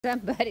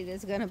Somebody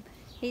that's gonna,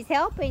 he's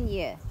helping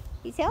you.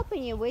 He's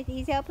helping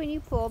you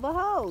pull the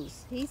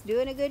hose. He's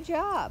doing a good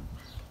job.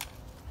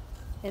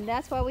 And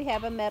that's why we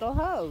have a metal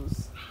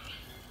hose.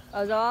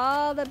 Of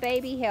all the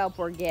baby help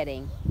we're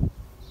getting. Did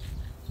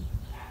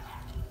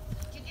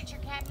you get your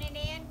cabinet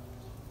in?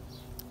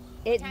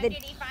 What time did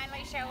he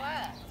finally show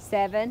up?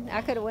 7.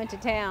 I could have went to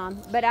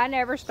town, but I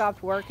never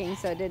stopped working,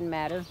 so it didn't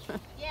matter.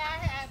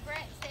 Yeah,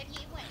 Brett said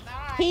he went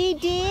by. He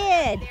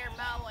did. They're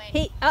mowing.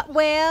 He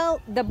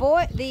well,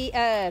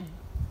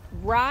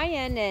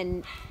 Ryan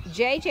and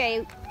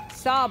JJ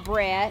saw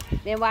Brett,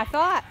 and I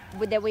thought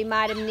that we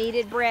might have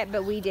needed Brett,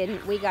 but we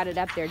didn't. We got it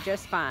up there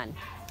just fine.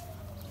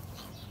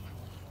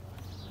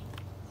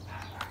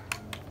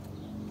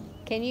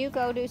 Can you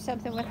go do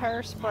something with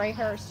her? Spray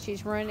her.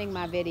 She's ruining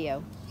my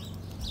video.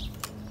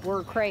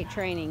 We're crate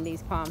training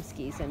these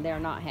Pomskis, and they're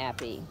not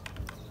happy.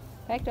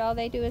 In fact, all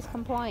they do is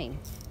complain.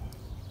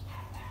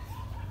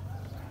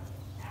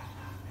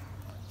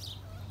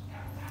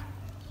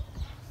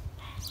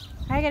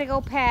 I gotta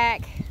go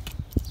pack.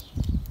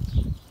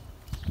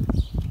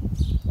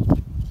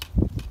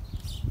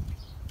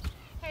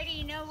 Hey, do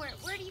you know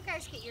where do you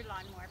guys get your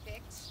lawnmower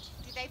fixed?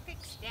 Do they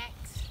fix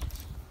decks?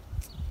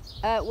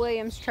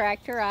 Williams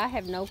Tractor. I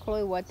have no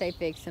clue what they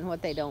fix and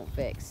what they don't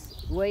fix.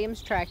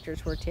 Williams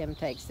Tractor's where Tim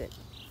takes it.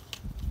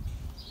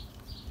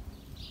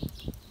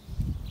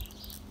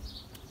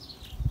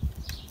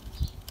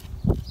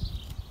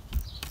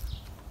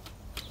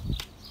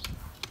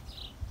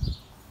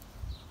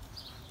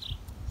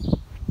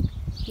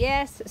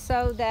 Yes,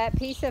 so that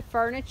piece of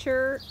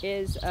furniture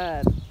is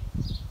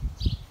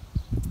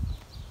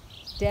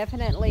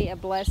definitely a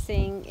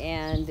blessing,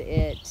 and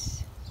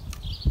it...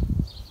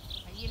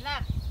 You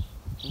love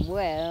it.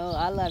 Well,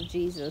 I love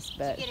Jesus,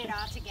 but... Did you get it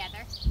all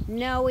together?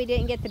 No, we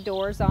didn't get the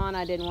doors on.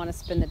 I didn't want to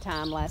spend the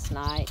time last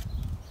night.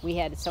 We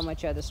had so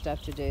much other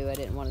stuff to do. I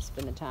didn't want to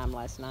spend the time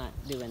last night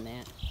doing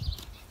that.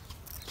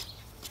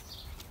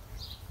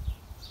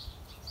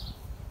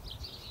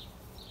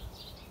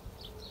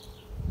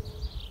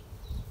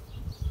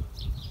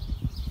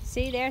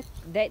 See,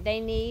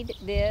 they need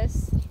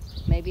this.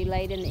 Maybe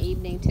late in the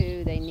evening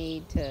too. They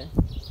need to.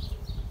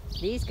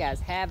 These guys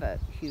have a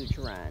huge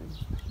run.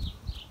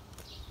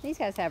 These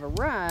guys have a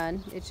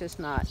run. It's just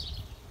not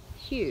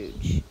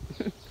huge.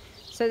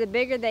 So the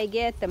bigger they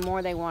get, the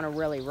more they want to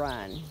really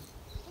run.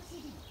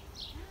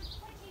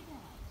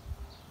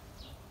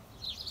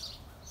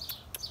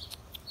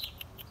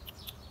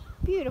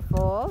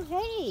 Beautiful.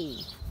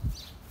 Hey,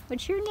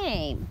 what's your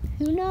name?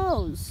 Who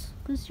knows?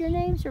 Because your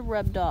names are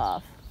rubbed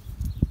off.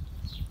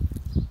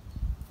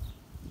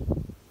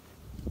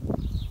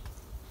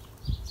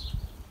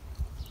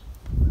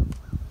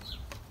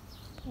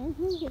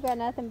 You got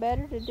nothing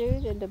better to do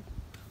than to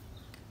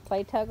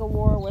play tug of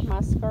war with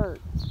my skirt.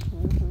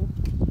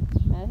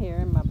 Out here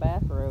in my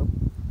bathrobe.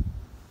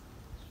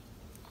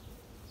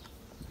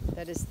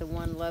 That is the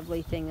one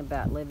lovely thing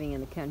about living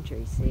in the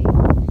country, see?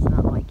 It's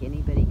not like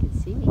anybody can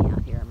see me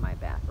out here in my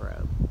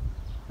bathrobe.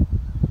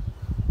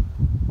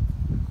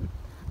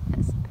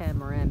 That's a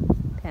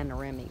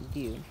panoramic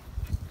view.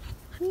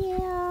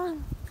 Yeah.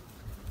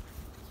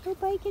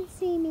 Nobody can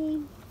see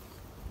me.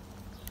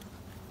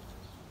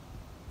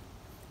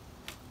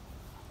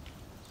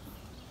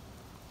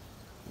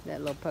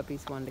 That little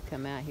puppy's wanted to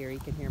come out here. He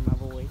can hear my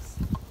voice.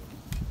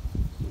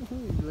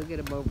 Look at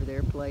him over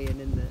there playing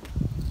in the...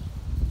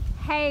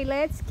 Hey,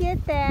 let's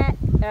get that.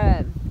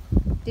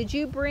 Did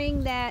you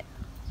bring that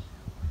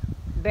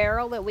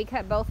barrel that we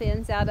cut both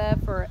ends out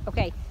of?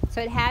 Okay,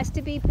 so it has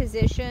to be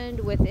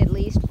positioned with at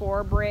least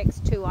 4 bricks,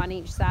 2 on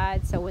each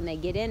side, so when they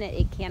get in it,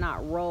 it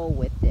cannot roll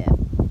with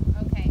them.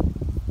 Okay.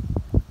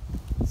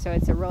 So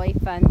it's a really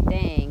fun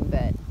thing,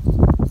 but...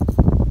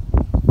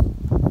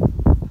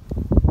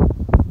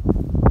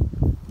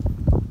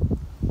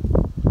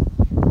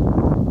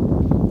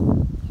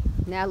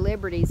 Now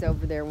Liberty's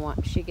over there,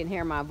 she can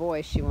hear my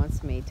voice. She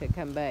wants me to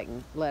come back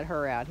and let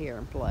her out here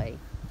and play.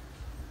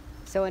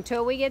 So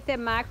until we get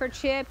them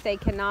microchipped, they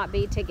cannot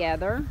be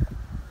together,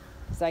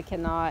 because I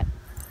cannot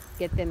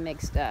get them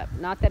mixed up.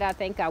 Not that I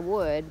think I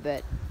would,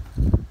 but...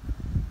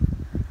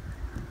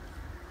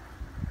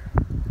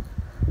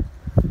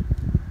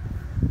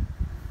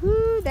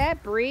 Woo,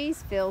 that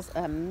breeze feels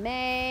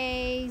amazing.